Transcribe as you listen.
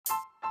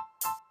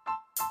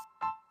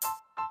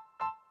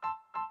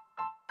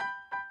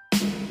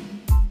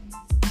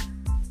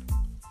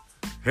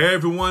Hey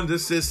everyone,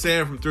 this is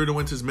Sam from Through the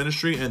Winters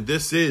Ministry, and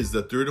this is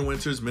the Through the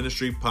Winters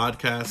Ministry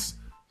Podcast,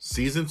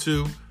 Season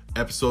 2,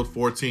 Episode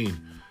 14.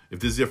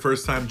 If this is your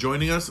first time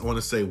joining us, I want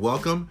to say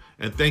welcome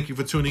and thank you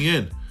for tuning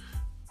in.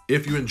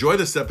 If you enjoy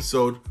this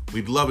episode,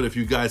 we'd love it if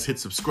you guys hit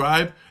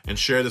subscribe and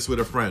share this with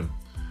a friend.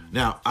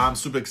 Now, I'm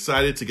super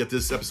excited to get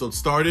this episode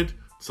started,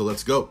 so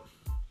let's go.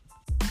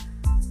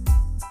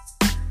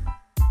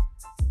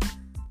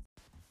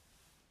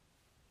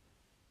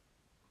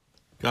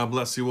 God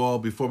bless you all.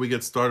 Before we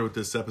get started with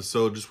this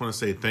episode, just want to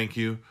say thank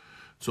you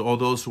to all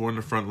those who are on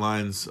the front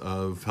lines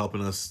of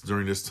helping us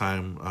during this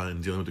time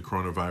in dealing with the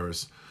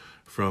coronavirus.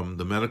 From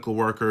the medical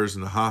workers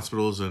in the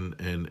hospitals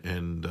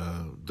and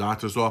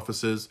doctors'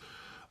 offices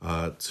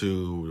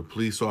to the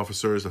police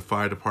officers, the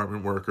fire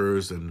department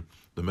workers, and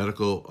the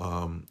medical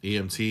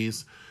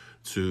EMTs,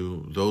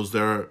 to those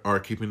that are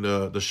keeping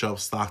the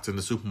shelves stocked in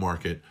the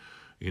supermarket,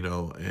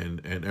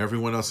 and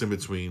everyone else in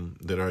between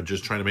that are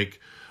just trying to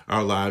make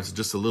our lives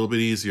just a little bit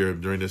easier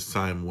during this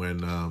time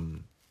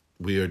when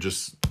we are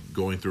just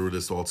going through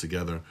this all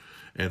together.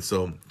 And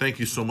so thank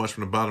you so much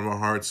from the bottom of our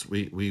hearts.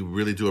 We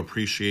really do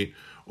appreciate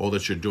all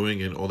that you're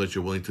doing and all that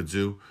you're willing to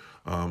do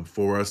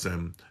for us.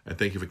 And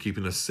thank you for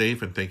keeping us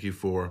safe. And thank you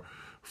for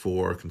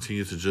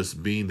continue to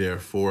just being there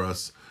for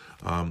us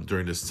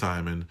during this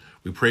time. And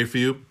we pray for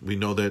you. We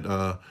know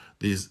that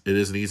it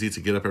isn't easy to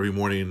get up every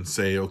morning and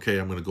say, okay,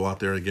 I'm going to go out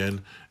there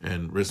again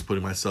and risk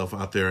putting myself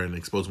out there and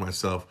expose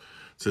myself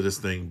to this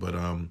thing, but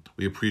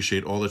we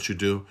appreciate all that you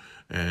do,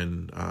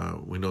 and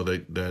we know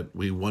that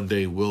we one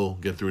day will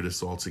get through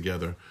this all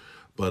together.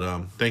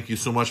 But thank you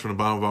so much from the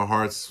bottom of our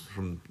hearts,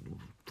 from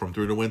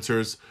Through the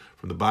Winters,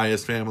 from the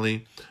Baez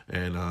family,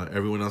 and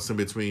everyone else in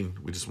between.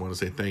 We just want to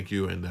say thank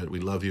you, and that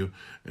we love you,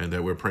 and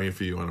that we're praying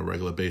for you on a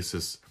regular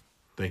basis.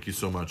 Thank you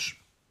so much.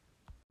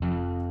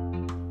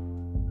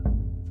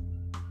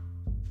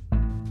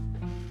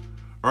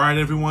 All right,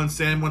 everyone,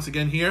 Sam once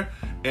again here,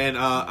 and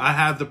I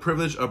have the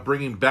privilege of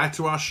bringing back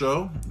to our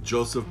show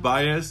Joseph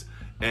Baez,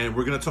 and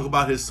we're going to talk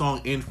about his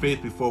song In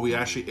Faith before we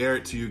actually air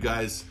it to you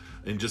guys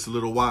in just a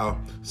little while.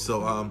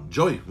 So,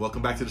 Joey,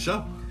 welcome back to the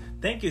show.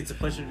 Thank you. It's a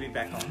pleasure to be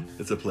back on.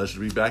 It's a pleasure to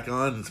be back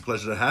on. It's a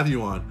pleasure to have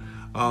you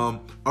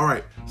on. All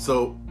right,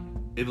 so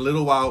in a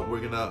little while, we're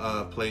going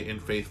to play In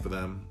Faith for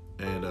them,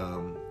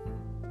 and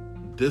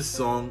this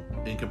song,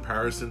 in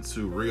comparison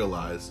to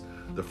Realize,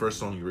 the first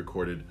song you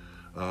recorded,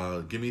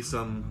 give me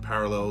some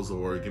parallels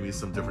or give me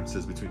some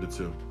differences between the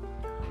two.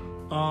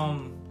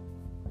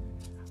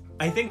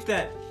 I think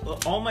that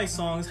all my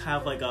songs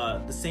have like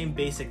the same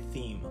basic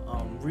theme.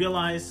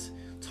 Realize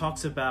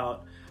talks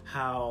about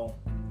how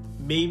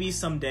maybe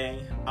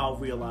someday I'll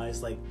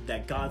realize like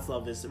that God's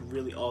love is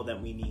really all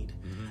that we need.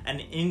 Mm-hmm. And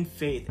In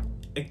Faith,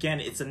 again,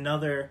 it's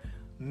another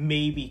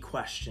maybe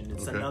question.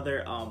 It's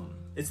another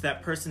it's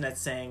that person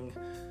that's saying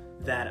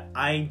that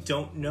I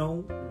don't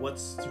know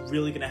what's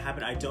really going to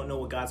happen. I don't know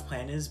what God's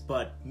plan is,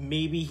 but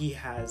maybe he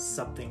has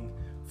something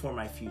for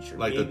my future.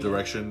 Like maybe the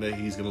direction that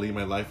he's going to lead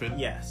my life in?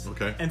 Yes.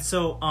 Okay. And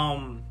so,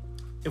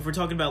 if we're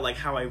talking about like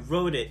how I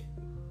wrote it,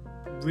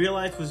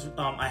 Realize was,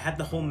 I had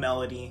the whole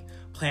melody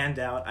planned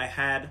out. I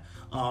had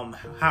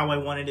how I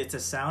wanted it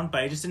to sound,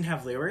 but I just didn't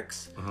have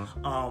lyrics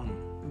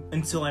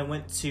until I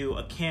went to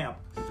a camp.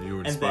 You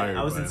were inspired. And then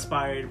I was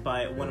inspired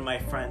by one of my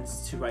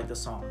friends to write the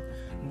song.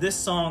 This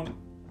song,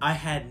 I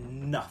had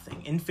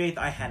nothing. In Faith,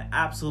 I had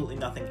absolutely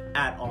nothing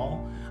at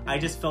all. I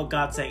just felt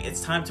God saying,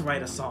 it's time to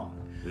write a song.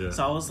 Yeah.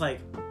 So I was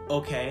like,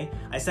 okay.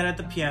 I sat at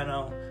the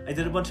piano, I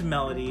did a bunch of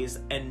melodies,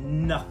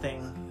 and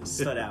nothing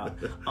stood out.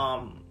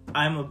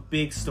 I'm a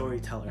big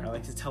storyteller. I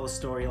like to tell a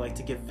story, I like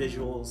to give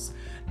visuals,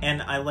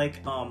 and I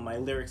like my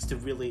lyrics to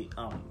really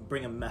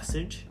bring a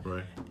message.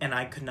 Right. And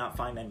I could not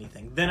find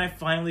anything. Then I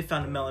finally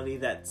found a melody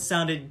that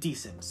sounded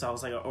decent. So I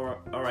was like,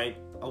 all right,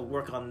 I'll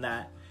work on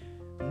that.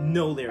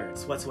 No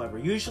lyrics whatsoever.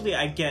 Usually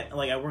I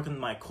work on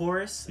my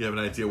chorus. You have an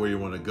idea where you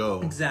want to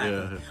go.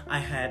 Exactly.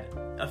 Yeah.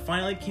 I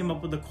finally came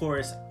up with the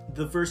chorus.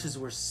 The verses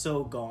were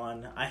so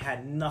gone. I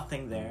had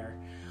nothing there.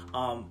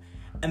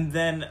 And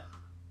then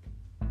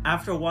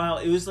after a while,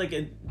 it was like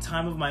a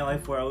time of my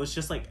life where I was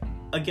just like,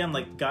 again,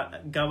 like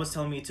God was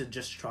telling me to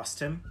just trust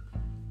him.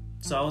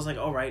 So I was like,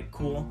 all right,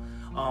 cool.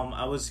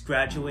 I was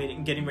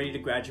getting ready to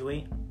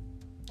graduate.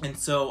 And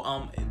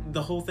so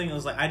the whole thing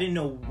was like, I didn't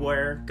know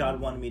where God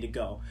wanted me to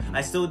go.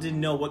 I still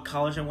didn't know what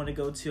college I wanted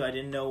to go to. I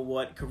didn't know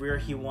what career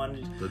he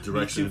wanted the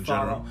direction me to in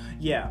follow. General.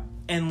 Yeah.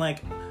 And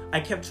like,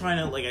 I kept trying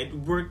to, like, I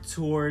worked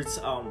towards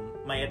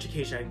my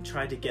education. I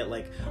tried to get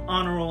like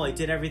honor roll. I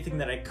did everything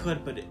that I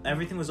could, but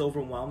everything was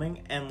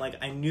overwhelming. And like,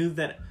 I knew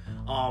that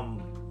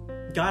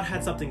God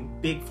had something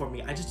big for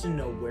me. I just didn't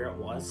know where it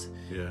was.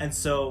 Yeah. And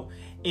so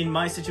in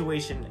my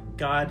situation,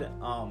 God,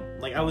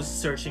 I was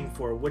searching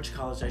for which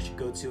college I should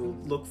go to,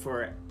 look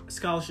for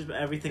scholarship and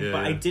everything,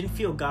 but I didn't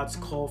feel God's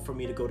call for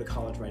me to go to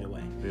college right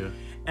away. Yeah.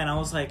 And I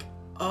was like,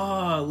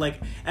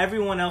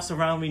 everyone else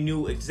around me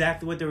knew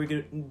exactly what they were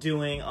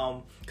doing,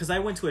 because I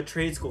went to a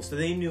trade school, so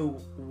they knew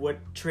what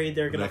trade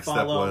they're going to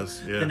follow,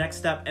 the next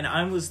step, and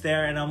I was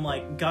there, and I'm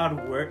like,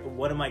 God,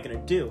 what am I going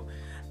to do?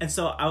 And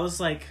so I was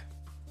like,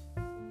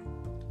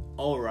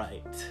 all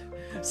right.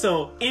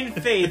 So In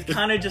Faith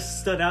kind of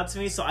just stood out to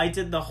me, so I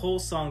did the whole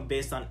song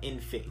based on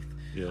In Faith.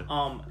 Yeah.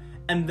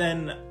 And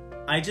then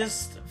I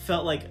just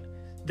felt like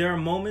there are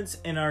moments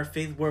in our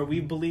faith where we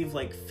believe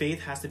like faith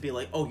has to be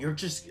like, oh, you're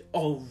just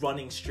all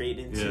running straight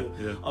into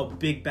a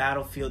big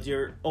battlefield.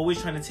 You're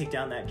always trying to take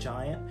down that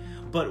giant.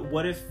 But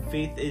what if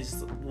faith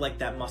is like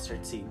that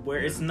mustard seed, where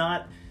it's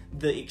not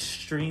the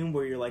extreme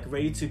where you're like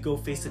ready to go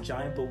face a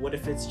giant, but what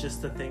if it's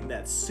just the thing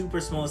that's super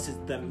small, is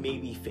the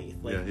maybe faith?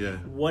 Like,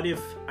 what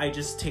if I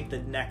just take the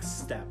next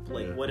step?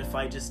 Like, what if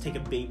I just take a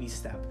baby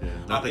step? Yeah.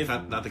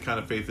 Not the kind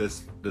of faith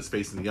that's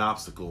facing the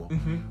obstacle,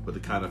 but the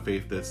kind of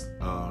faith that's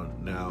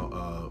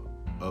now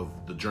of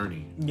the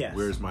journey. Yes.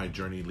 Where is my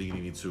journey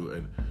leading me to,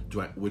 and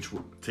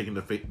taking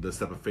the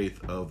step of faith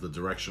of the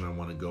direction I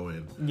want to go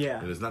in?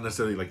 Yeah. And it's not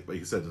necessarily like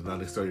you said, it's not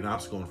necessarily an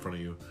obstacle in front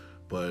of you.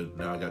 But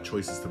now I got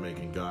choices to make,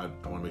 and God,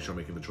 I want to make sure I'm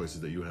making the choices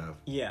that you have.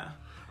 Yeah.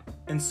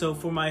 And so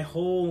for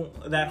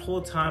that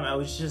whole time, I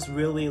was just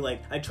really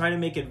like, I try to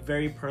make it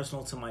very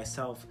personal to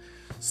myself.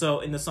 So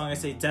in the song, I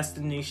say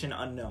destination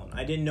unknown.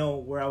 I didn't know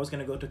where I was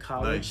going to go to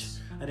college. Nice.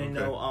 I didn't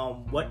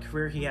know what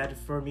career he had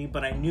for me,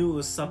 but I knew it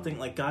was something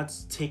like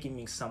God's taking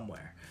me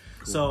somewhere.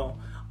 Cool.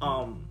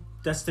 So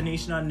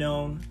destination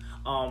unknown.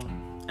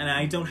 And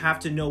I don't have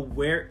to know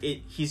where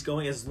he's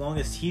going, as long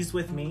as he's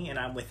with me and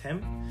I'm with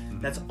him.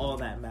 That's all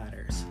that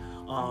matters.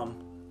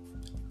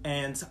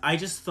 And I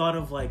just thought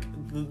of like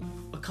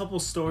a couple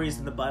stories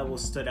in the Bible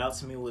stood out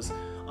to me was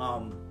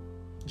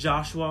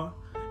Joshua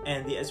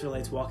and the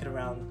Israelites walking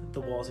around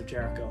the walls of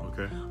Jericho.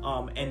 Okay.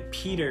 And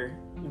Peter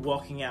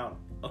walking out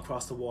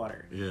across the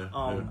water. Yeah.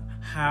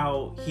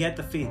 How he had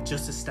the faith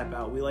just to step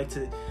out. We like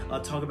to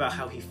talk about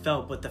how he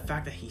felt, but the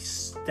fact that he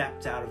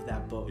stepped out of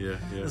that boat. Yeah.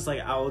 It's like,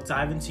 I will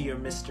dive into your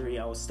mystery.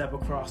 I will step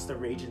across the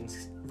raging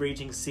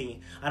sea.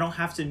 I don't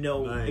have to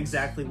know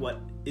exactly what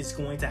is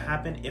going to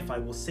happen, if I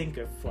will sink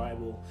or if I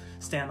will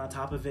stand on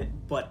top of it.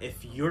 But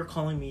if you're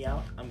calling me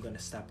out, I'm going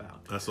to step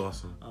out. That's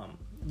awesome.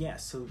 Yeah,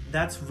 so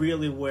that's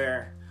really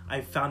where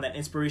I found that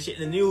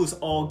inspiration, and it was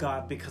all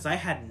God, because I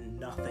had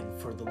nothing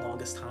for the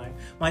longest time.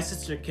 My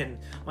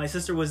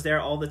sister was there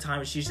all the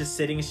time. She's just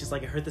sitting and she's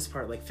like, I heard this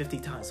part like 50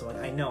 times, so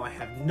I know I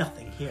have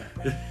nothing here.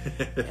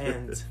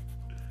 And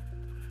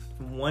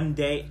one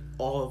day,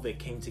 all of it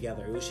came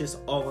together. It was just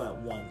all at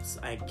once.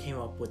 I came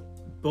up with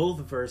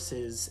both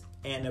verses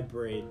and a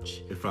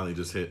bridge. It finally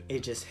just hit.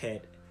 It just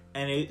hit.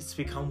 And it's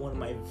become one of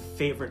my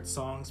favorite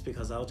songs,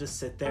 because I'll just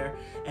sit there,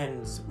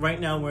 and right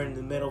now we're in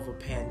the middle of a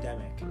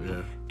pandemic.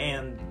 Yeah.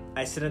 And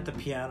I sit at the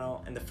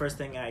piano, and the first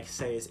thing I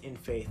say is, in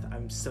faith,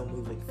 I'm still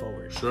moving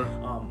forward. Sure.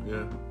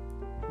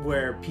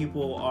 Where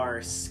people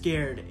are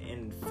scared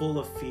and full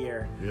of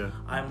fear. Yeah.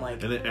 I'm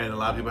like... And a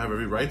lot of people have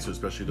every right to,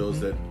 especially those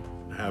that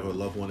have a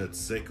loved one that's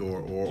sick,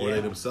 or they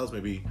themselves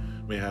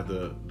may have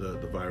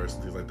the virus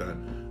and things like that.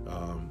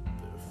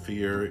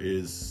 Fear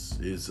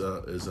is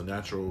a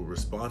natural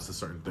response to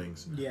certain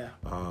things. Yeah.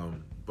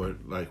 But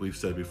like we've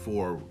said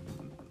before,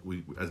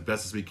 we, as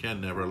best as we can,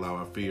 never allow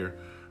our fear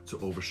to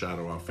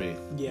overshadow our faith.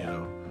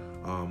 Yeah.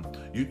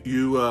 You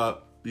know,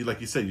 you like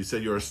you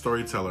said you're a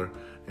storyteller,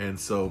 and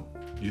so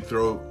you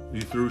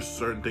threw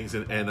certain things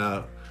in,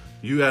 and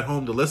you at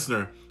home, the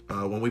listener,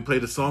 when we play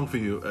the song for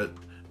you,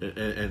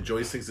 and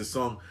Joey sings this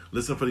song,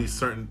 listen for these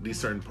certain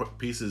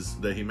pieces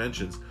that he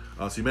mentions.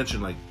 So you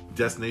mentioned like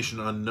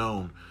destination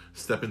unknown,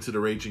 step into the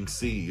raging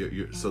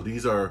sea. So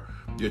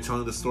you're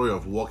telling the story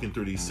of walking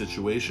through these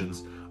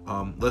situations.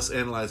 Let's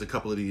analyze a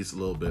couple of these a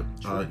little bit.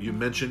 Sure. You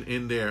mentioned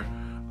in there,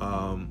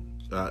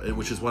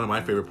 which is one of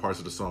my favorite parts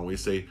of the song, where you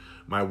say,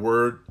 my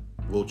word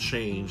will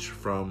change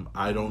from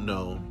I don't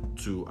know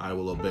to I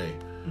will obey.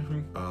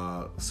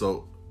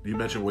 So you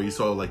mentioned where you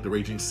saw like the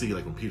raging sea,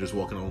 like when Peter's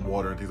walking on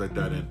water and things like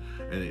that,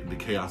 and the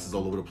chaos is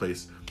all over the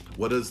place.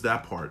 What is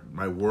that part?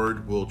 My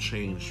word will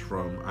change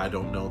from I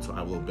don't know to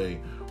I will obey.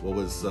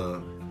 What's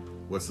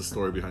the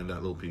story behind that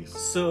little piece?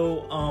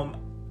 So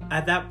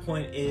at that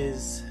point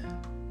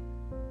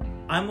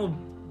I'm a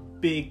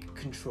big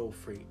control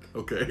freak.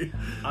 Okay.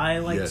 I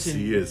like yes,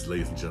 he is,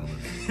 ladies and gentlemen.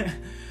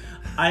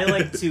 I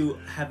like to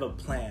have a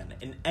plan.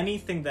 In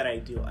anything that I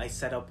do, I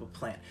set up a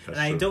plan. That's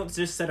and I true. don't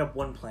just set up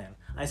one plan.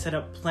 I set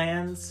up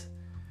plans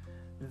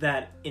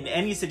that in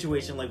any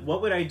situation, like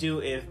what would I do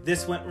if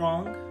this went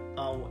wrong?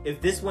 If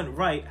this went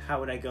right,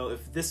 how would I go?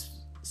 If this,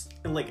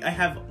 like, I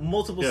have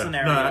multiple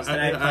scenarios that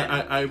I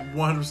plan. I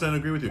 100%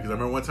 agree with you, because I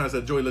remember one time I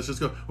said, Joey, let's just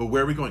go. But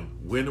where are we going?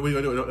 When are we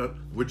going to do?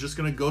 We're just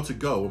going to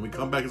go. When we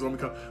come back is when we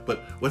come. But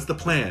what's the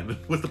plan?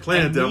 What's the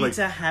plan? I'm like,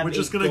 we're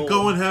just going to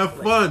go and have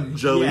fun,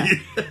 Joey.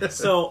 Yeah.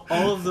 So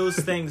all of those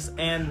things,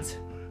 and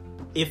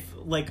if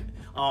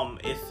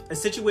a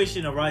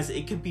situation arises,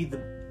 it could be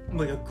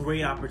a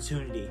great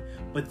opportunity,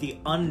 but the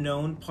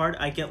unknown part,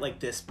 I get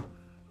like this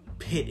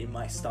pit in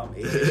my stomach.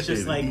 It's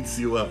just like eats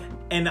you up.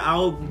 And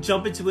I'll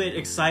jump into it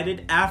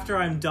excited. After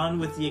I'm done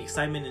with the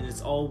excitement and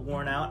it's all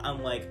worn out,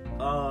 I'm like,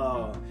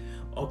 oh,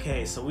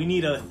 okay, so we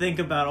need to think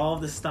about all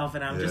this stuff.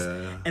 And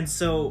and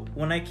so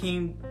when I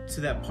came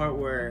to that part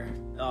where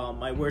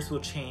my words will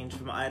change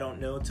from I don't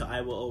know to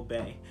I will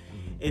obey,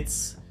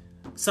 it's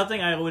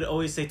something I would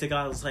always say to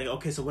God was like,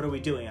 okay, so what are we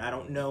doing? I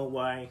don't know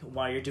why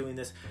you're doing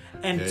this.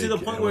 And to the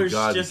point where it's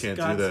God, just you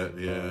can't do that.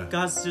 Yeah.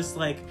 God's just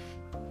like,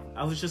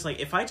 I was just like,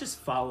 if I just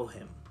follow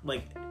him,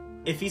 like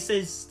if he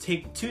says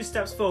take 2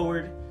 steps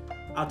forward,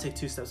 I'll take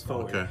 2 steps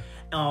forward.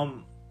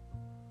 Okay.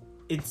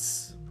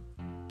 It's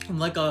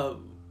like a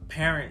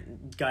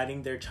parent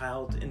guiding their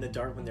child in the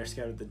dark when they're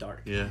scared of the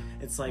dark. Yeah.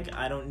 It's like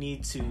I don't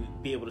need to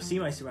be able to see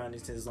my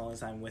surroundings as long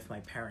as I'm with my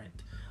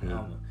parent.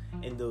 Yeah.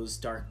 In those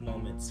dark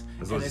moments.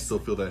 As long as you still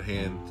feel that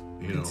hand,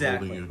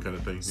 exactly. holding you kind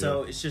of thing.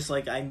 So it's just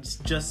like I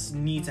just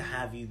need to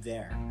have you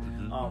there.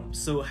 Mm-hmm.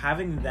 So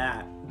having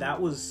that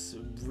was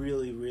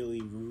really,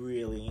 really,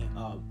 really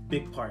a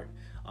big part.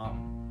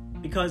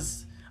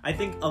 Because I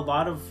think a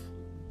lot of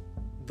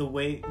the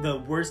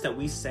words that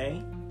we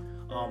say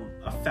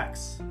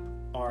affects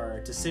our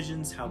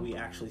decisions, how we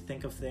actually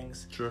think of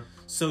things. Sure.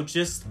 So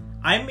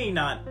I may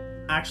not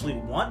actually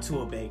want to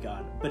obey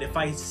God, but if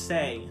I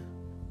say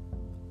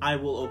I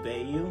will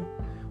obey you,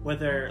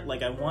 whether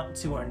like I want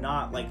to or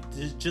not, like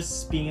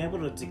just being able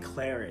to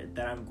declare it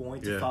that I'm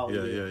going to follow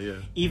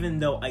you, even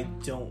though I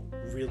don't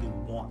really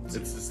want to.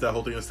 It's that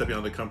whole thing of stepping out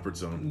of the comfort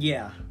zone.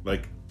 Yeah.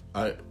 Like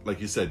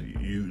you said,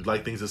 you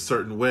like things a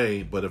certain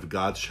way, but if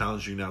God's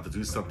challenged you now to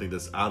do something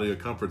that's out of your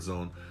comfort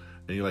zone,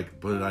 and you're like,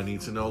 but I need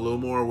to know a little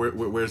more.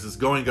 Where's this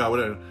going, God?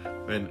 Whatever.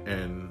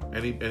 And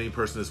any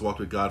person that's walked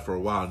with God for a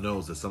while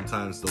knows that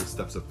sometimes those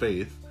steps of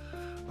faith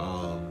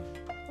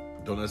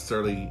don't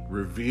necessarily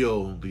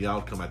reveal the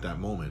outcome at that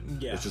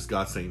moment. Yeah. It's just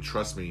God saying,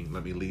 trust me,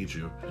 let me lead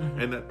you. Mm-hmm.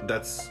 And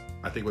that's,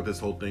 I think, what this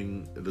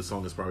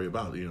song is probably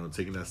about,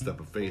 taking that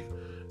step of faith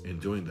and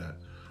doing that.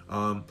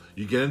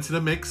 You get into the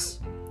mix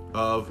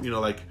of,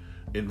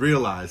 and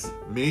realize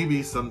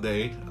maybe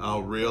someday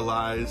I'll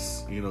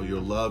realize, your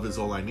love is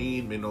all I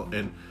need.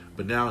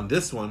 But now in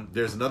this one,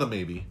 there's another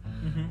maybe.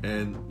 Mm-hmm.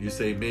 And you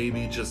say,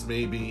 maybe, just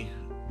maybe,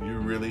 you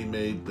really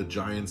made the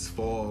giants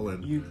fall,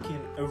 and you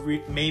can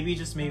maybe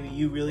just maybe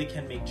you really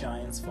can make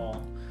giants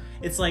fall.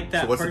 It's like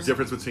that. So what's the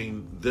difference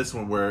between this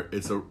one where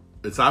it's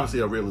obviously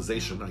a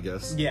realization, I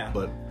guess. Yeah.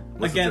 But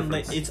again,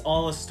 like it's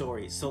all a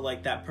story. So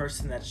like that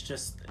person that's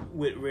just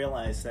would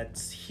realize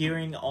that's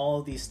hearing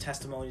all these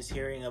testimonies,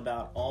 hearing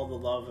about all the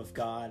love of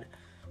God,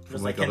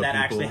 was like, can that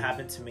actually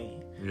happen to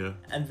me? Yeah.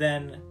 And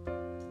then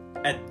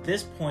at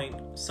this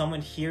point, someone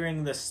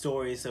hearing the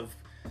stories of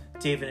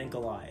David and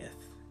Goliath,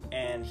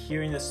 and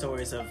hearing the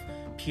stories of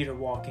Peter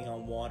walking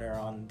on water,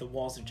 on the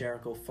walls of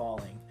Jericho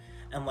falling,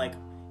 and like,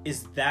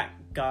 is that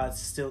God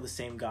still the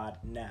same God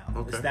now?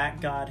 Okay. Is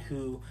that God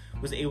who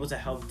was able to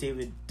help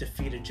David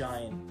defeat a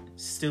giant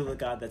still the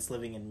God that's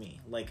living in me?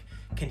 Like,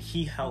 can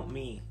he help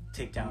me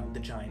take down the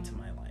giant in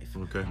my life?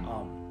 Okay.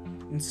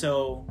 And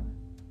so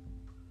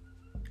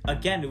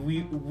again,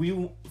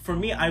 we for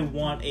me, I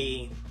want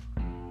a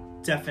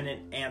definite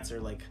answer.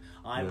 Like,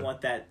 I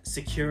want that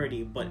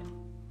security, but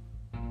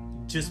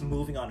just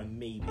moving on a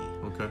maybe.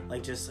 Okay.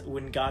 Like, just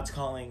when God's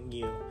calling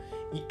you,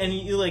 and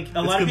you like a it's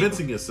lot of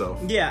convincing people,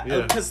 yourself. Yeah,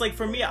 because like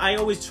for me, I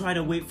always try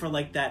to wait for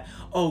like that.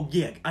 Oh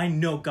yeah, I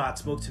know God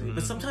spoke to me,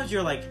 but sometimes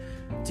you're like,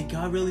 did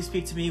God really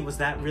speak to me? Was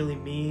that really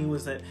me?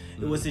 Was it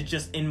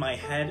just in my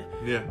head?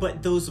 Yeah.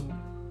 But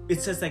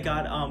it says that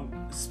God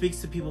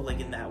speaks to people like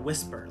in that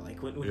whisper,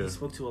 like when he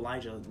spoke to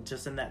Elijah,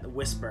 just in that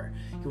whisper.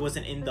 He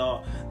wasn't in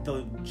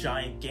the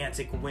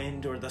gigantic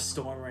wind or the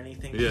storm or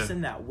anything, just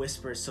in that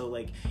whisper. So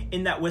like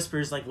in that whisper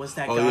is like, was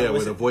that God? Oh yeah,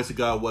 where the voice of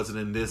God wasn't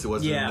in this, it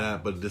wasn't in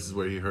that, but this is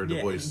where he heard the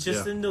voice.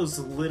 Just in those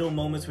little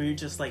moments where you're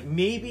just like,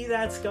 maybe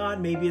that's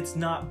God, maybe it's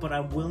not, but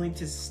I'm willing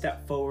to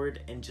step forward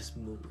and just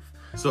move.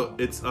 So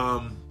it's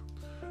kind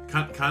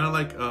of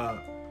like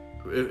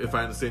if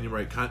I understand you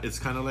right, it's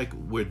kind of like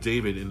where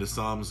David in the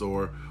Psalms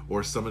or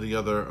some of the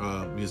other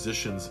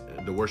musicians,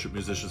 the worship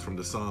musicians from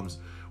the Psalms,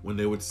 when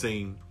they would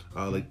sing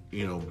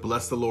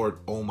bless the Lord,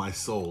 oh my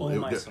soul.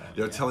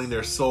 They're telling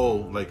their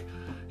soul, like,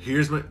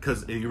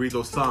 because you read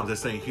those Psalms, they're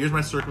saying, here's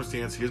my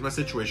circumstance, here's my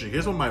situation,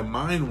 here's what my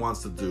mind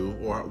wants to do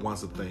or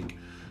wants to think,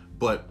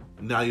 but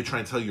now you're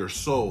trying to tell your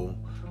soul,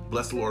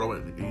 bless the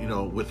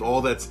Lord, with all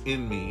that's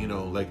in me,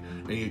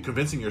 and you're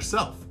convincing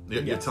yourself.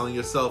 You're telling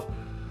yourself,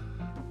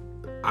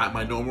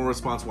 my normal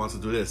response wants to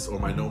do this, or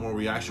my normal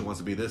reaction wants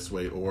to be this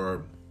way,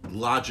 or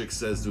logic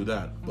says do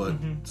that, but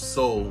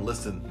soul,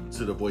 listen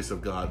to the voice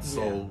of God.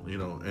 Soul,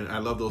 and I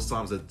love those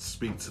Psalms that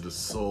speak to the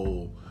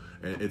soul,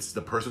 and it's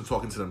the person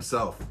talking to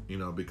themselves,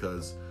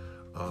 because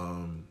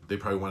they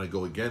probably want to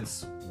go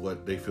against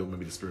what they feel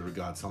maybe the Spirit of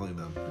God telling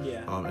them.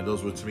 And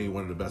those were, to me,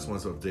 one of the best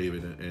ones of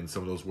David and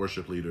some of those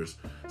worship leaders.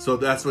 So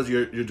that's what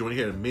you're doing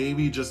here.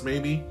 Maybe, just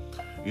maybe,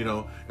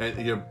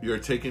 and you're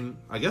taking,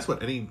 I guess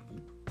what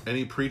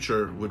any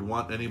preacher would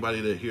want, anybody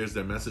that hears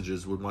their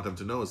messages would want them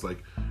to know, is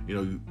like,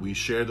 we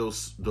share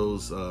those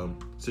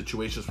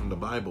situations from the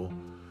Bible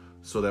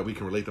so that we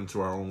can relate them to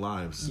our own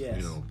lives.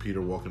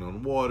 Peter walking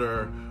on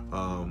water,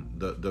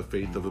 the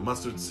faith of a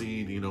mustard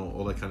seed,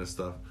 all that kind of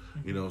stuff.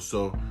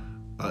 So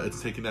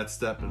it's taking that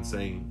step and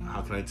saying,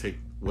 how can I take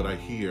what I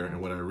hear and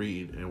what I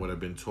read and what I've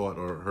been taught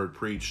or heard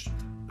preached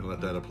and let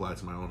that apply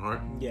to my own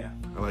heart. Yeah.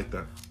 I like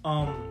that.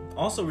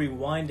 Also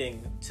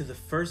rewinding to the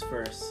first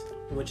verse,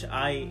 which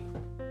I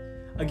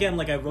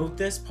wrote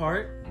this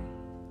part,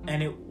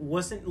 and it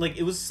wasn't like,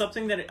 it was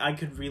something that I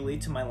could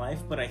relate to my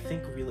life, but I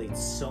think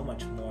relates so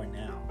much more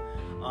now.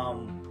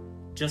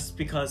 Just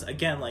because,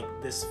 again, like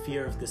this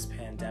fear of this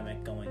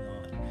pandemic going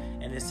on,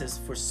 and it says,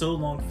 "For so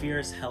long fear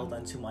is held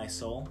unto my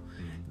soul.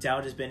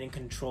 Doubt has been in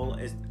control,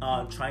 is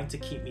trying to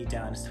keep me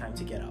down. It's time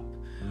to get up."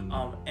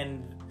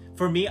 And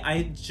for me,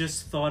 I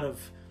just thought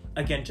of,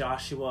 again,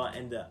 Joshua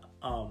and the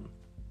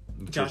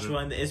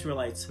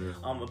Israelites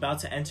about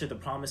to enter the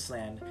promised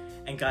land,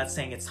 and God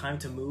saying it's time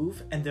to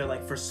move, and they're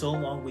like, for so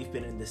long we've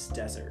been in this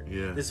desert,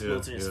 this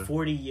wilderness,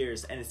 40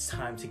 years, and it's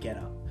time to get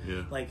up.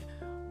 Like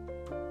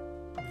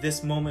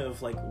this moment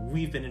of like,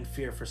 we've been in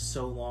fear for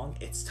so long,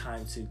 it's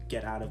time to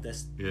get out of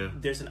this.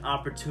 There's an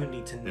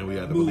opportunity to and we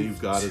have to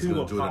believe God is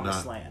going to do it or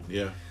not.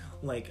 Land.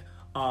 Like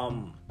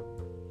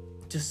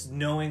just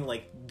knowing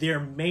like there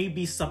may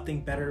be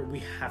something better,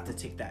 we have to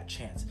take that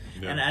chance.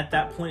 And at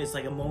that point, it's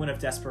like a moment of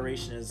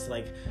desperation. It's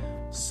like,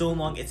 so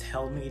long it's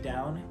held me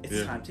down,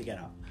 it's time to get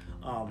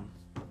up.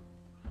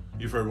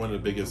 You've heard one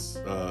of the biggest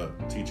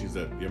teachings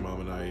that your mom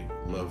and I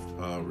loved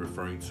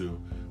referring to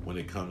when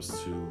it comes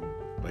to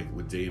like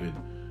with David,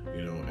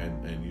 you know,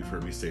 and you've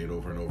heard me say it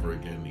over and over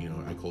again, you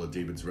know, I call it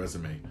David's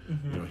resume.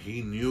 You know,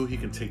 he knew he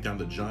can take down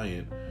the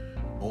giant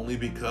only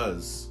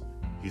because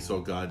he saw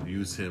God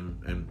use him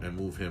and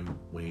move him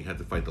when he had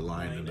to fight the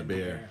lion and the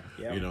bear.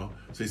 You know,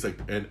 so he's like,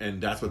 and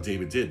that's what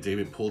David did.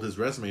 David pulled his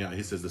resume out.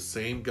 He says, the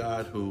same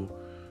God who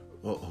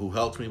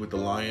helped me with the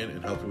lion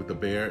and helped me with the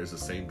bear is the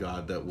same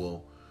God that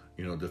will,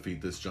 you know,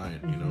 defeat this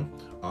giant. You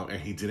know, and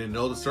he didn't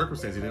know the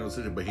circumstance, he didn't know the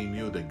situation, but he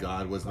knew that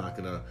God was not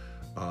gonna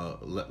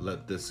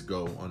let this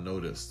go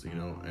unnoticed. You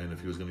know, and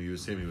if he was going to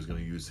use him, he was going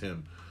to use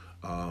him.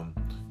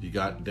 You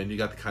got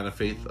the kind of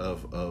faith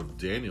of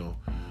Daniel,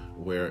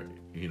 where,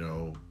 you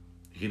know,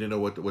 he didn't know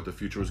what the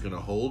future was going to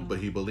hold, but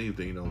he believed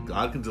that, you know,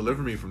 God can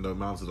deliver me from the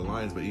mouths of the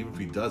lions, but even if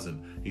he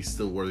doesn't, he's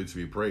still worthy to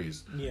be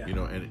praised. You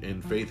know, and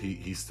in faith,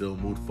 he still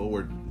moved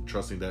forward,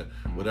 trusting that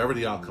whatever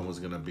the outcome was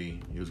going to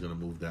be, he was going to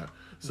move that.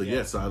 So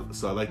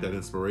so I like that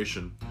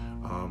inspiration,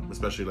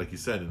 especially like you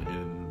said,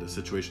 in the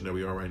situation that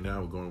we are right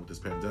now, going with this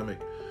pandemic.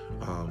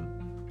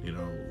 You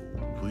know,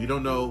 we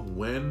don't know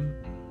when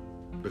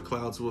the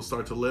clouds will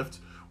start to lift.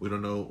 We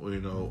don't know,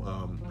 you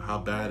know, how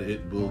bad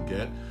it will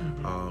get.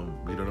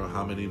 We don't know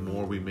how many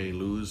more we may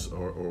lose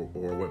or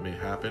what may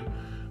happen.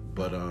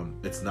 But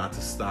it's not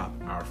to stop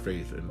our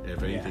faith. And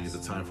if anything, it's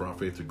a time for our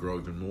faith to grow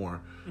even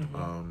more.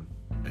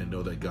 And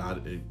know that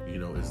God, you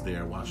know, is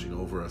there watching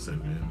over us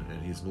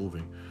and he's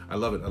moving. I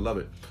love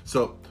it.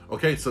 So,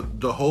 okay, so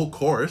the whole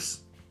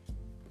chorus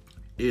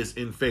is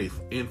in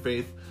faith. In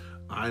faith,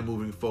 I'm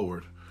moving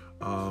forward.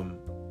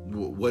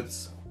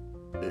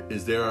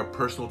 Is there a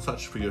personal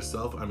touch for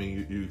yourself? I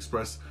mean, you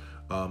expressed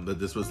that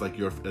this was like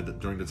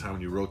during the time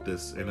when you wrote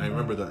this, and I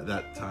remember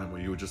that time where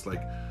you were just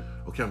like,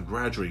 okay, I'm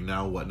graduating,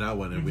 now what?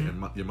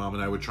 And your mom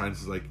and I were trying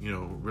to, like, you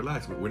know,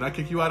 relax. We're not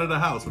kicking you out of the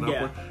house. We're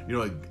not, you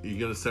know, you're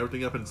going to set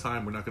everything up in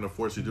time. We're not going to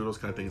force you to do those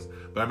kind of things.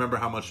 But I remember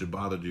how much it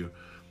bothered you.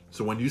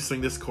 So when you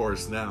sing this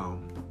chorus now,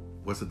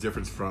 what's the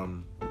difference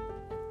from,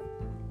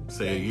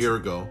 say, a year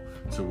ago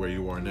to where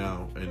you are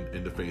now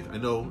in the faith? I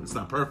know it's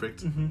not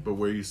perfect, but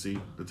where you see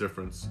the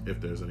difference,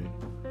 if there's any.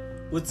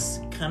 What's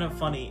kind of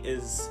funny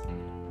is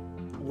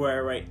where I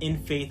write, in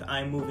faith,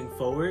 I'm moving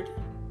forward.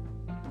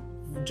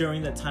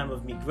 During the time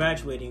of me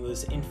graduating, it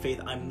was, in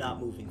faith, I'm not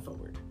moving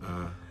forward.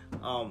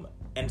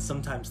 And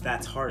sometimes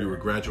that's harder. You were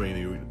graduating,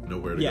 you know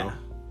where to go?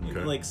 Okay.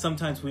 Like,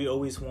 sometimes we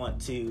always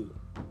want to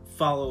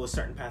follow a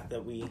certain path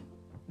that we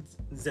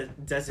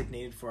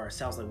designated for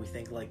ourselves, like we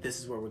think like this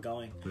is where we're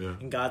going,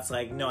 and God's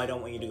like, no, I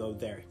don't want you to go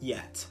there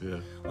yet.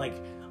 Like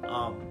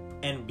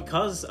and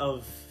because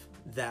of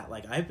that,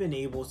 like, I've been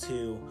able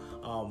to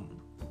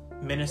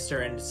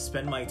minister and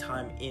spend my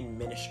time in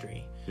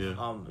ministry,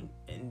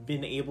 and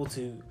been able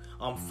to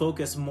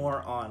focus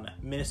more on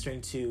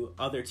ministering to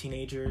other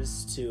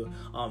teenagers, to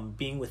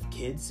being with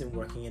kids and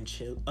working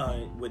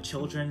with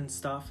children and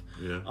stuff,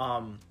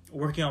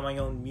 working on my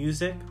own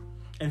music.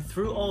 And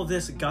through all of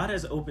this, God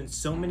has opened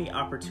so many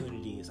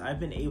opportunities. I've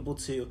been able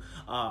to,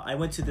 I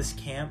went to this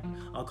camp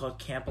called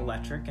Camp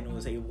Electric, and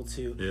was able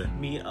to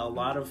meet a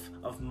lot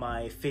of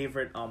my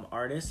favorite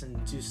artists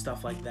and do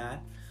stuff like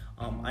that.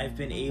 I've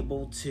been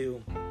able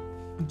to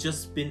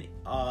just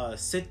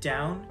sit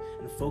down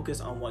and focus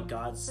on what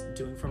God's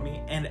doing for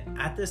me. And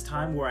at this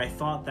time where I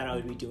thought that I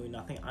would be doing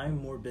nothing, I'm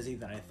more busy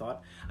than I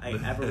thought I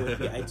ever would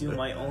be. I do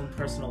my own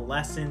personal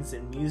lessons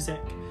in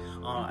music.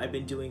 I've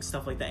been doing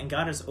stuff like that, and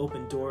God has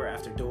opened door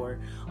after door.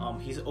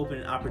 He's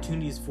opened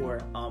opportunities for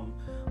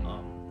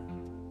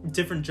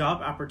different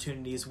job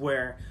opportunities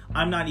where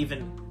I'm not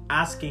even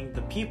asking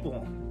the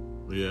people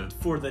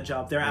for the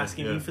job. They're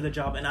asking me for the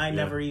job, and I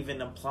never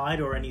even applied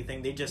or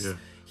anything. They just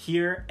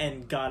hear,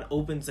 and God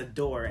opens a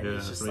door, and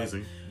it's just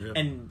amazing. Like,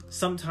 and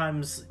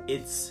sometimes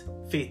it's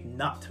faith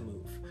not to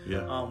move.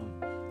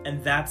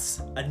 And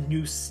that's a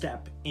new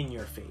step in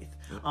your faith.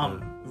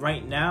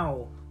 Right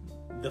now,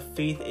 the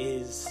faith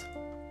is,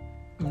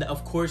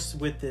 of course,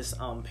 with this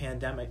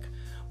pandemic,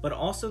 but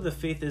also the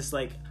faith is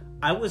like,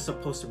 I was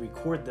supposed to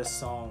record this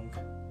song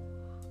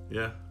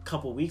a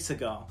couple weeks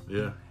ago.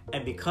 Yeah.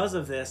 And because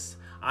of this,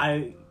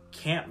 I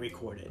can't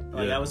record it.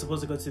 Like, I was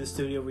supposed to go to the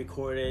studio,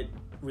 record it,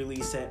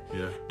 release it.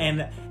 Yeah.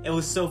 And it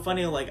was so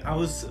funny, like, I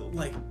was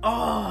like,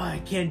 oh,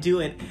 I can't do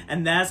it.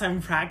 And as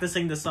I'm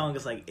practicing the song,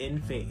 it's like,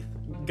 in faith.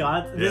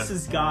 God, this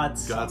is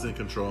God's song. God's in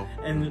control.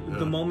 And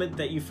the moment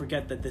that you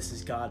forget that this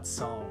is God's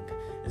song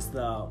is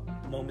the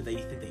moment that you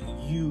think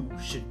that you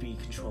should be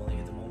controlling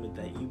it, the moment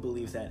that you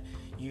believe that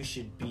you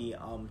should be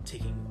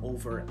taking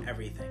over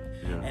everything.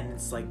 Yeah. And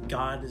it's like,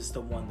 God is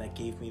the one that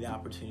gave me the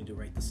opportunity to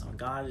write the song.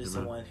 God is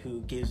the one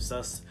who gives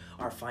us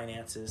our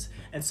finances.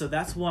 And so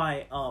that's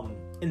why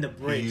in the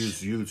bridge, He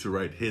used you to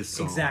write his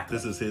song. Exactly.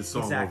 This is his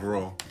song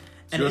overall.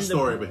 It's And your in the-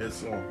 story, but his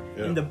song.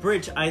 Yeah. in the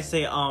bridge, I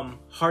say,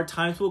 hard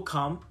times will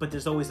come, but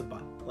there's always a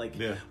but. Like,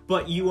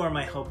 but you are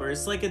my helper.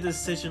 It's like a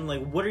decision,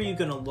 like, what are you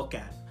going to look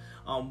at?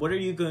 What are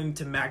you going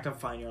to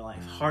magnify in your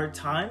life? Hard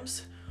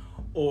times,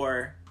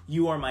 or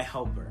you are my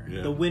helper.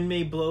 Yeah. The wind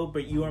may blow,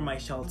 but you are my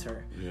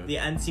shelter. Yeah. The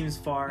end seems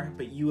far,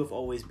 but you have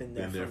always been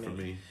there, for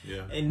me.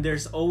 Yeah. And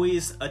there's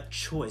always a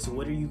choice.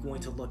 What are you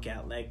going to look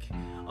at? Like,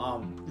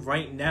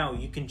 right now,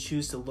 you can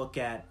choose to look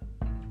at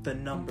the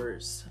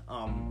numbers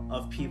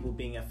of people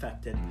being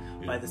affected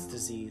by this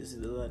disease,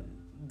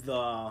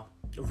 the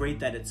rate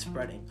that it's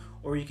spreading,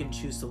 or you can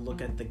choose to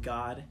look at the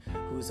God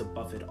who is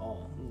above it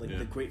all, like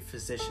the great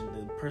physician,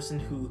 the person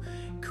who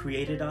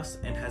created us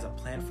and has a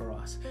plan for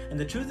us. And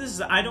the truth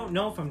is, I don't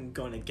know if I'm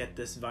going to get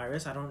this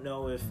virus. I don't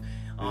know if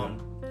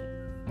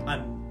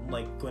I'm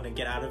like going to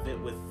get out of it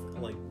with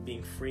like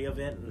being free of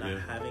it and not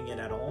having it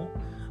at all.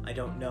 I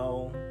don't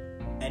know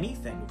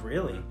anything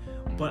really,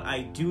 but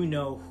I do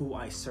know who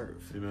I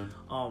serve. Amen.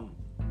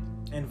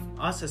 And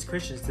us as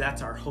Christians,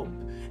 that's our hope.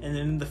 And then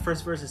in the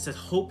first verse it says,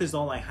 hope is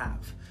all I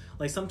have.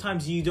 Like,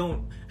 sometimes you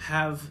don't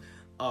have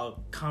a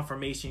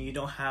confirmation, you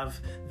don't have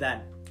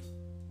that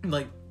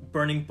like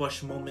burning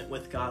bush moment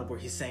with God where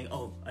he's saying,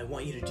 oh, I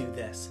want you to do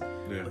this.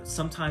 But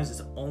sometimes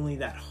it's only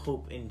that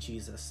hope in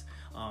Jesus.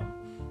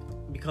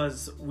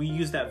 Because we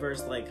use that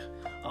verse like,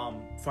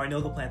 for I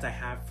know the plans I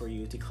have for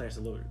you, declares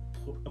the Lord.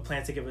 A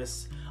plan to give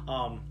us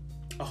a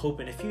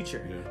hope in the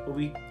future. But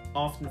we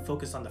often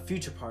focus on the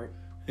future part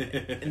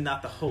and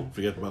not the hope.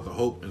 Forget about the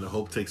hope, and the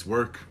hope takes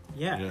work.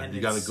 And you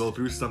got to go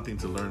through something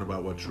to learn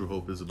about what true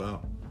hope is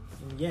about.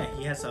 He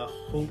has a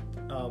hope,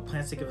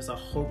 plans to give us a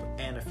hope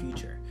and a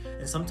future.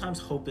 And sometimes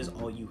hope is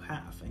all you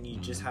have, and you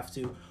just have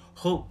to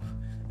hope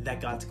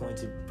that God's going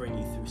to bring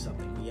you through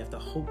something. You have to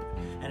hope,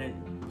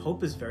 and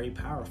hope is very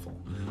powerful.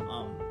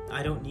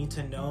 I don't need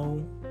to know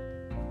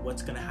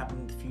what's going to happen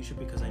in the future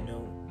because I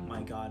know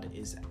my God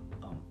is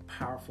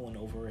powerful and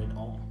over it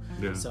all.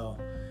 So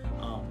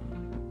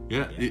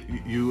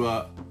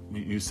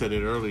you said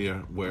it earlier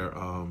where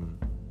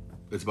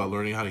it's about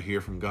learning how to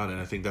hear from God, and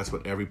I think that's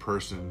what every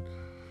person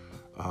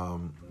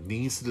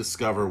needs to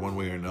discover one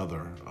way or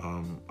another.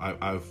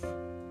 I've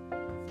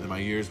in my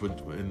years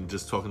in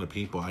just talking to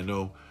people, I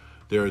know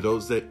there are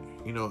those that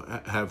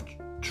have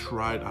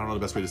tried, I don't know the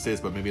best way to say this,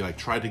 but maybe like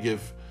tried to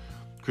give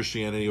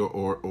Christianity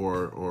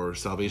or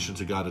salvation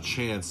to God a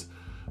chance,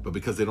 but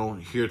because they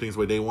don't hear things the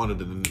way they wanted,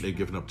 then they've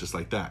given up just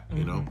like that,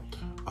 you know?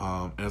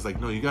 And it's like,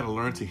 no, you got to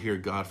learn to hear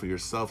God for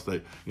yourself.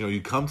 That,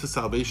 you come to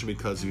salvation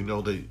because you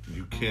know that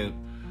you can't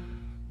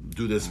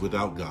do this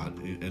without God.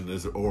 And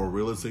there's a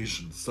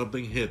realization,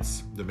 something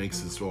hits that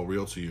makes this all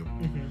real to you.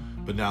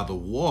 But now the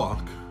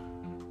walk,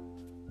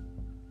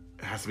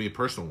 it has to be a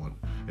personal one.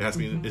 It has to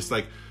be, it's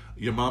like,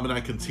 your mom and I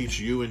can teach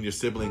you and your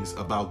siblings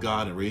about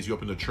God and raise you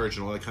up in the church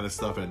and all that kind of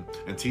stuff and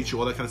teach you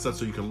all that kind of stuff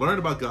so you can learn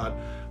about God.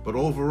 But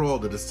overall,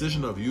 the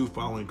decision of you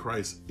following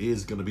Christ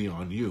is going to be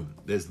on you.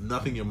 There's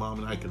nothing your mom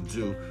and I can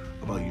do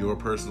about your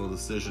personal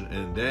decision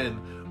and then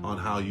on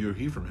how you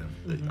hear from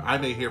him. I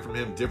may hear from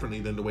him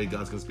differently than the way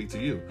God's going to speak to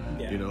you.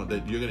 That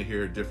you're going to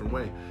hear a different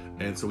way.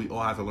 And so we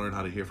all have to learn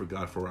how to hear from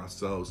God for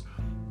ourselves.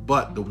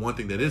 But the one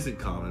thing that isn't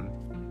common,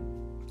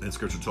 and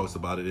Scripture talks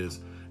about it,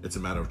 is it's a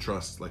matter of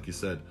trust, like you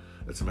said.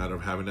 It's a matter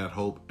of having that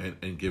hope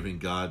and giving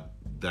God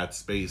that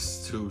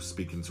space to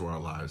speak into our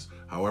lives.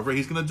 However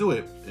he's going to do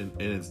it, and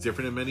it's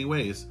different in many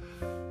ways,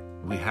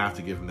 we have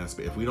to give him that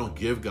space. If we don't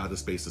give God the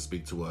space to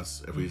speak to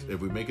us,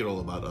 if we make it all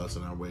about us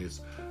and our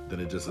ways, then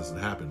it just doesn't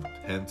happen.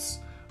 Hence,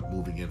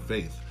 moving in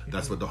faith.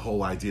 That's what the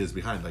whole idea is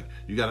behind. Like,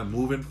 you got to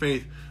move in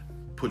faith,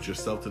 put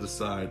yourself to the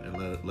side,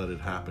 and let it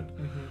happen.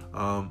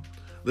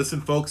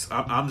 Listen, folks,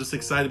 I'm just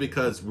excited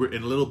because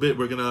in a little bit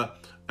we're gonna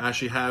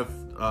actually have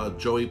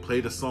Joey play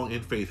the song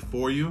In Faith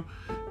for you.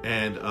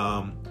 And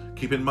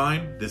keep in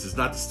mind, this is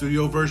not the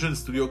studio version,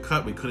 studio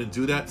cut. We couldn't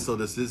do that, so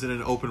this isn't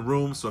an open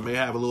room, so it may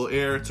have a little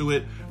air to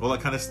it, all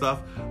that kind of stuff.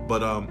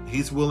 But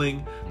he's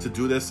willing to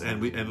do this,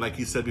 and like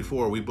he said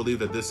before, we believe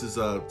that this is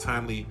a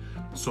timely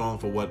song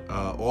for what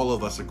all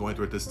of us are going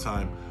through at this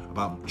time,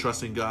 about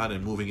trusting God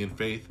and moving in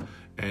faith.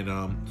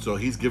 And so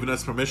he's given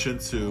us permission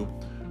to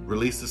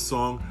release this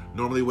song.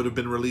 Normally it would have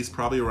been released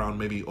probably around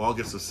maybe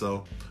August or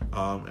so,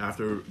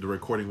 after the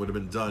recording would have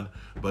been done.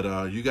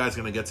 But you guys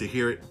are going to get to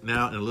hear it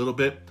now in a little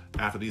bit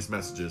after these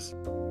messages.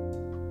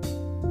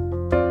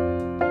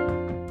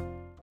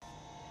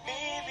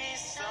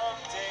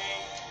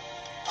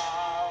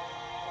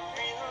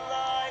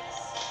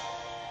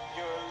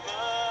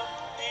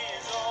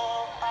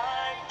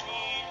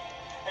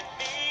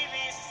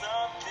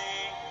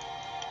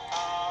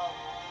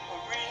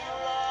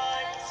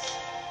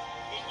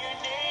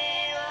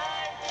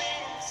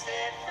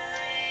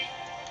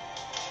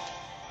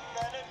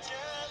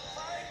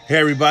 Hey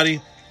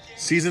everybody,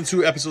 Season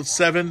 2, Episode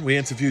 7, we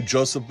interviewed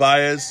Joseph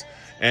Baez,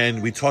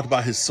 and we talked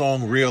about his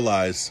song,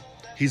 Realize.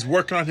 He's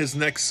working on his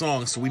next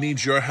song, so we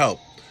need your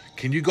help.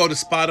 Can you go to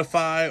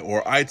Spotify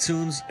or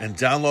iTunes and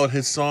download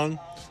his song?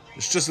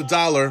 It's just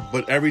 $1,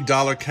 but every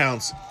dollar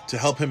counts to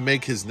help him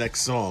make his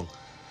next song.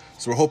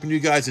 So we're hoping you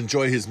guys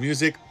enjoy his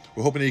music.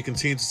 We're hoping that you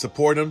continue to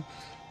support him.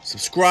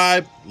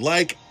 Subscribe,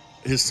 like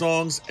his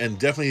songs, and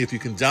definitely if you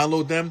can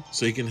download them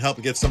so he can help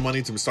get some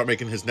money to start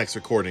making his next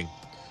recording.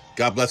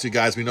 God bless you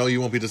guys. We know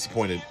you won't be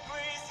disappointed.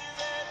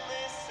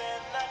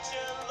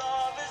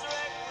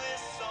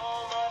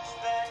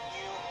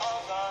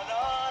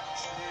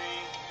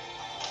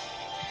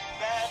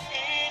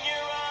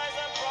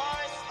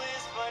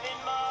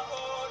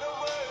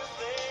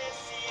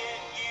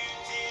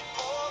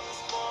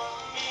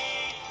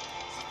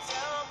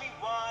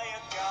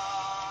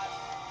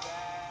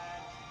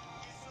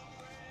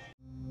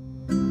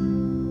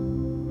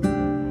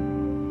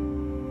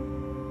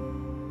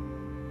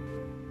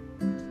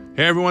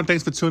 Hey everyone,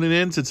 thanks for tuning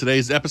in to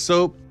today's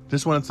episode.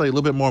 Just want to tell you a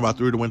little bit more about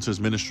Through the Winters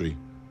ministry.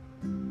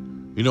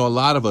 You know, a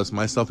lot of us,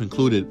 myself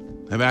included,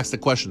 have asked the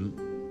question,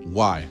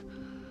 why?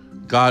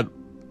 God,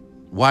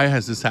 why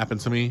has this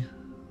happened to me?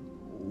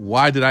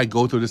 Why did I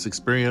go through this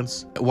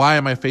experience? Why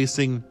am I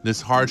facing this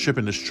hardship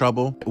and this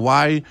trouble?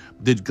 Why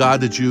did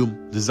you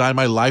design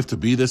my life to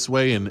be this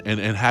way and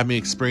have me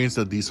experience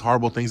these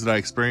horrible things that I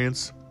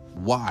experienced?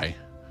 Why?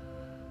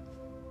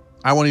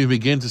 I won't even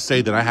begin to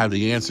say that I have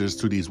the answers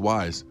to these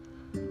whys.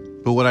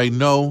 But what I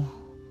know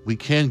we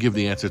can give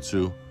the answer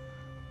to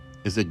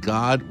is that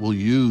God will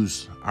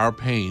use our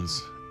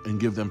pains and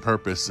give them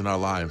purpose in our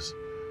lives.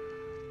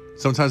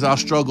 Sometimes our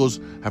struggles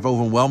have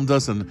overwhelmed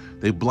us and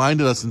they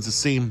blinded us into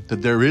seeing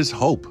that there is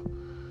hope.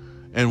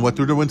 And what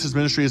Through the Winters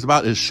ministry is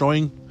about is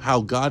showing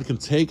how God can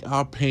take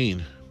our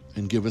pain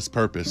and give us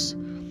purpose.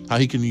 How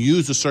he can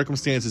use the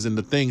circumstances and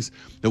the things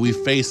that we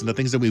face and the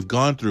things that we've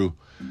gone through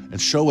and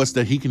show us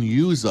that he can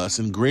use us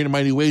in great and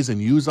mighty ways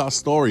and use our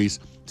stories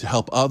to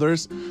help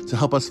others, to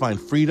help us find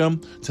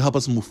freedom, to help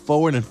us move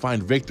forward and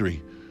find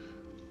victory.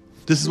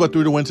 This is what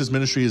Through the Winters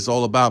ministry is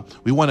all about.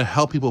 We want to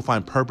help people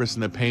find purpose in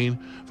their pain,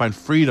 find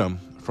freedom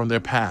from their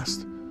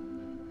past.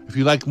 If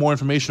you'd like more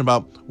information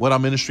about what our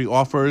ministry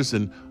offers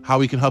and how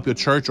we can help your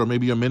church or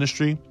maybe your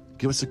ministry,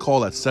 give us a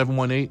call at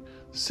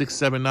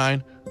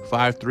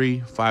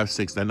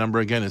 718-679-5356. That number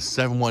again is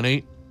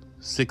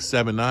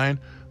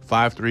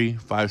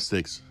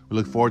 718-679-5356. We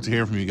look forward to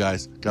hearing from you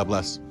guys. God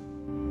bless.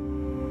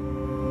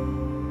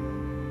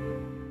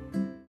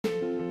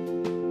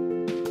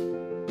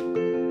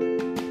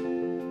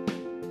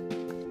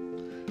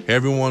 Hey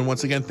everyone,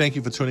 once again, thank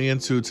you for tuning in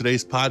to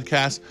today's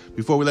podcast.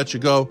 Before we let you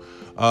go,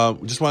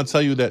 we just want to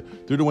tell you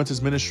that Through the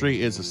Winters ministry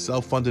is a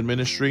self-funded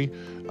ministry.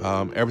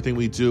 Everything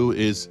we do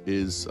is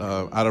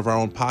out of our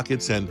own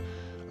pockets, and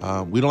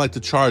we don't like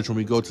to charge when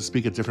we go to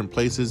speak at different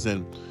places.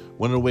 And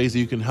one of the ways that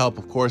you can help,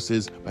 of course,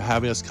 is by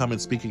having us come and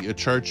speak at your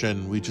church,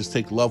 and we just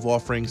take love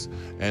offerings.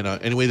 And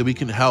any way that we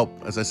can help,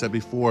 as I said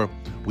before,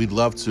 we'd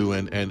love to,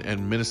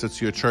 and minister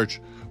to your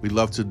church. We'd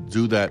love to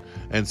do that.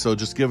 And so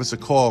just give us a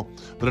call.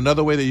 But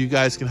another way that you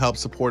guys can help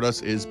support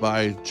us is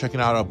by checking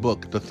out our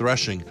book, The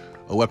Threshing,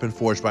 A Weapon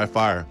Forged by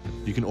Fire.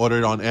 You can order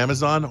it on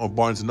Amazon or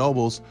Barnes &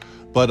 Nobles.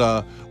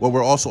 But what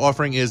we're also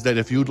offering is that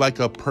if you'd like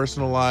a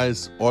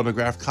personalized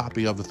autographed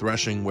copy of The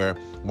Threshing, where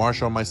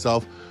Marsha and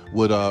myself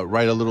would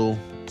write a little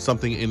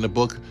something in the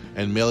book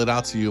and mail it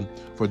out to you,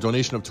 for a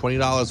donation of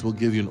 $20, we'll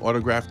give you an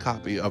autographed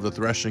copy of The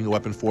Threshing, A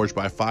Weapon Forged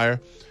by Fire.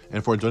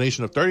 And for a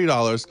donation of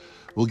 $30,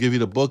 we'll give you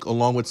the book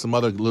along with some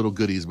other little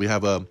goodies. We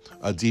have a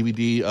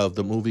DVD of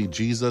the movie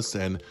Jesus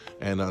and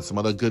some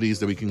other goodies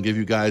that we can give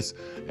you guys.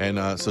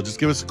 And so just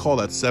give us a call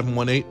at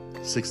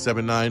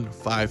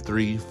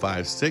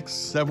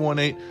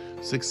 718-679-5356.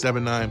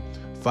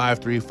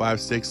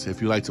 718-679-5356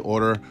 if you'd like to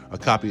order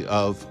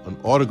an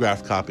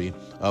autographed copy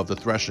of The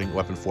Threshing,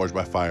 Weapon Forged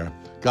by Fire.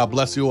 God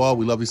bless you all.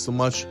 We love you so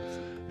much.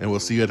 And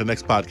we'll see you at the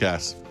next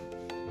podcast.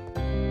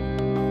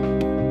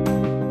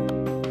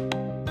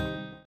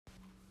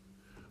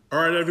 All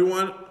right,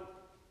 everyone.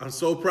 I'm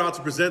so proud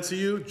to present to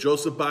you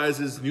Joseph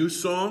Baez's new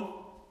song,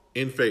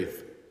 In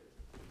Faith.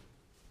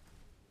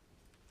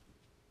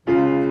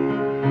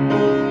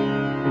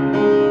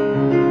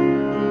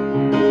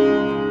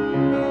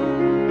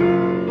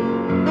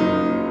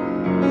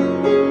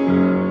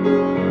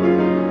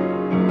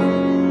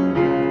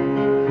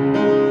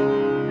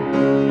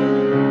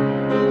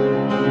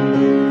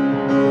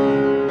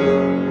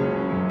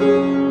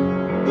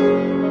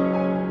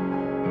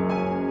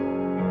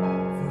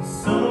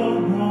 so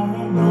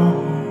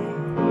long.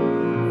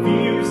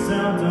 Fear is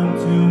seldom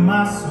to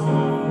my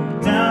soul.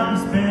 Doubt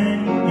has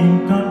been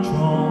in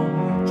control,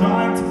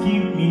 trying to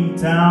keep me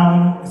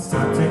down. It's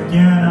time to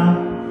get up.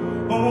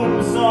 Hope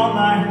is all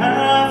I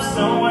have,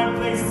 so I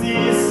place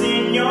this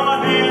in your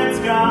hands,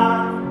 God.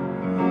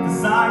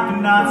 'Cause I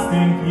cannot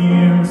stay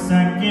here a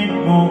second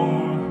more.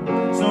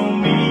 So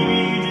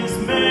maybe, just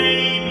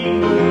maybe,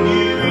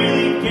 you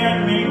really can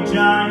make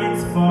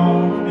giants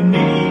fall. And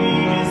maybe,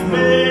 just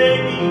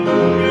maybe,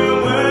 your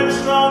word's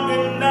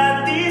stronger than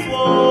these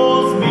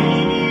walls.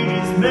 Maybe,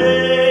 just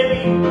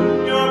maybe,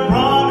 your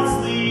promise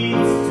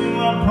leads to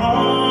a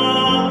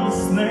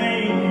promised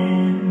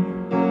land.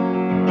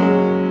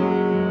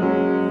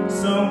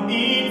 So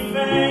in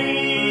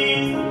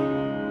faith,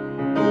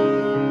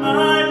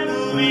 I'm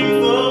moving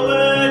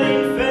forward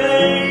in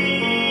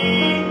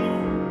faith.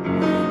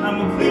 I'm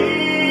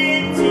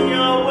cling to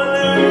your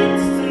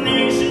words, to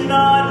nation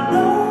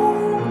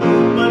unknown,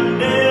 but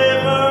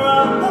never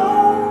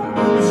alone.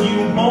 As you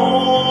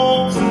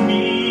hold to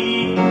me,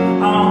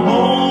 I'll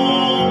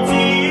hold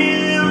to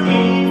you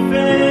in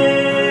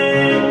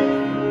faith.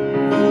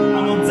 I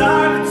will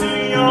dive into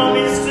your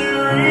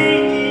mystery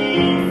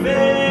in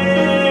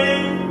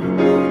faith.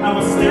 I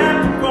will step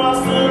across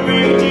the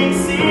raging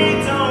sea.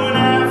 Don't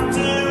have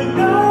to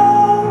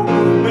know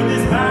where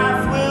this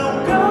path will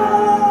go.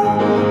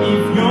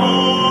 If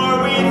you're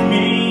with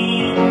me,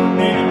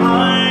 then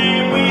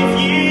I'm with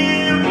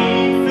you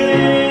in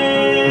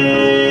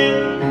faith.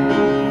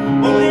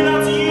 Holding on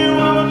to you,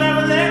 I will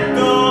never let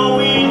go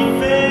in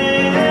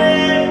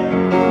faith.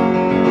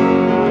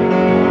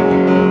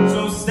 So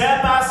step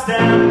by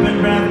step and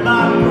breath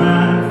by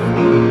breath,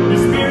 the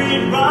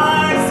Spirit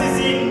rises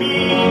in me,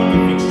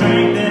 giving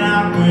strength that I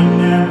could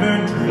never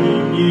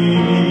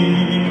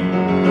dream.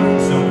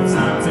 So it's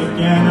time to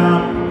get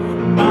up.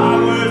 My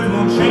words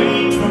will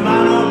change from I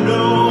don't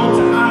know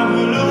to I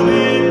will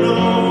obey,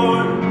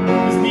 Lord.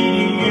 'Cause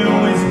needing you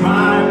is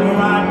right where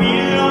I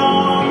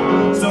belong.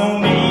 So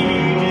maybe,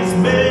 just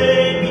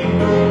maybe,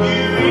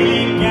 you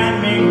really can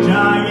make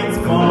giants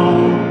fall.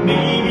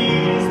 Maybe,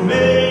 just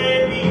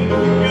maybe,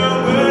 your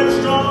word's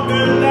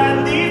stronger than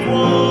these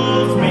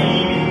walls.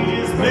 Maybe,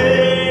 just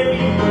maybe,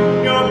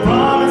 your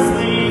promise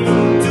leads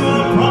to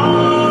a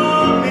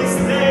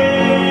promised land.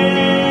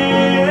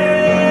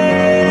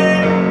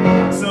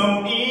 So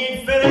in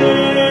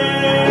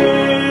faith,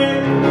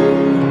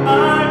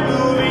 I'm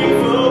moving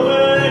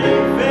forward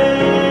in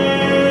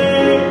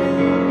faith.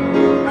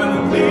 I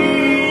will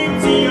cling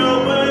to your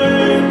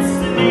words,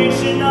 the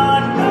nation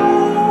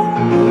unknown,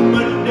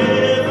 but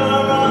never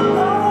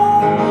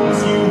alone. As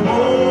you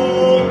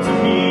hold to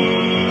me,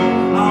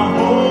 I'll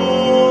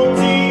hold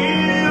to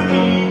you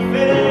in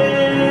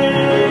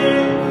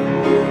faith.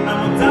 I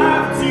will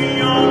dive to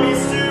your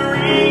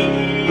mystery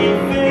in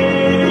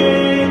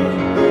faith.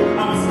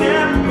 I will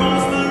step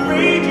across the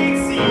raging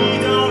sea.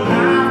 Don't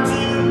have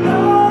to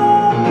know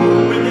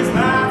where this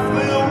path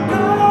will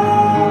go.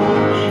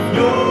 If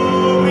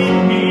you're with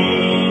me,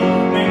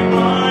 then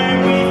I'm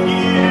with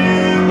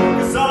you.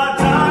 'Cause our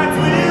tides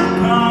will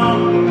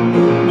come,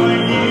 but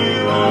you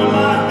are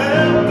my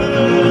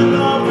helper.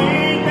 The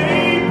wind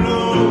may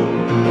blow,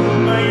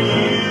 but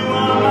you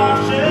are my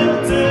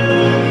shelter.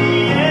 The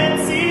end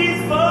sees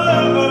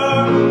forever,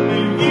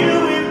 and you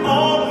have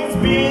always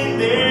been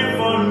there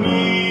for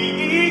me,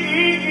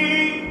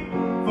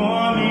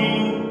 for me.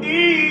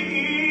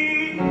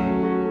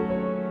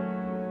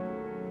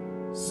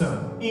 So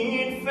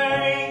in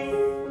faith,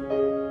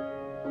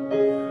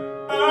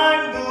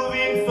 I'm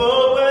moving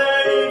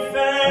forward in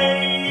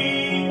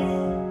faith.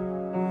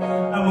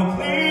 I will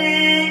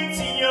cling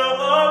to your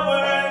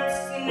words,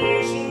 the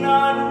nation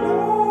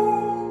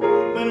unknown,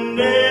 but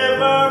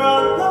never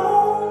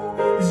alone.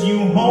 As you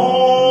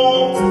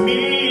hold to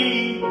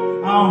me,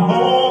 I'll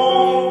hold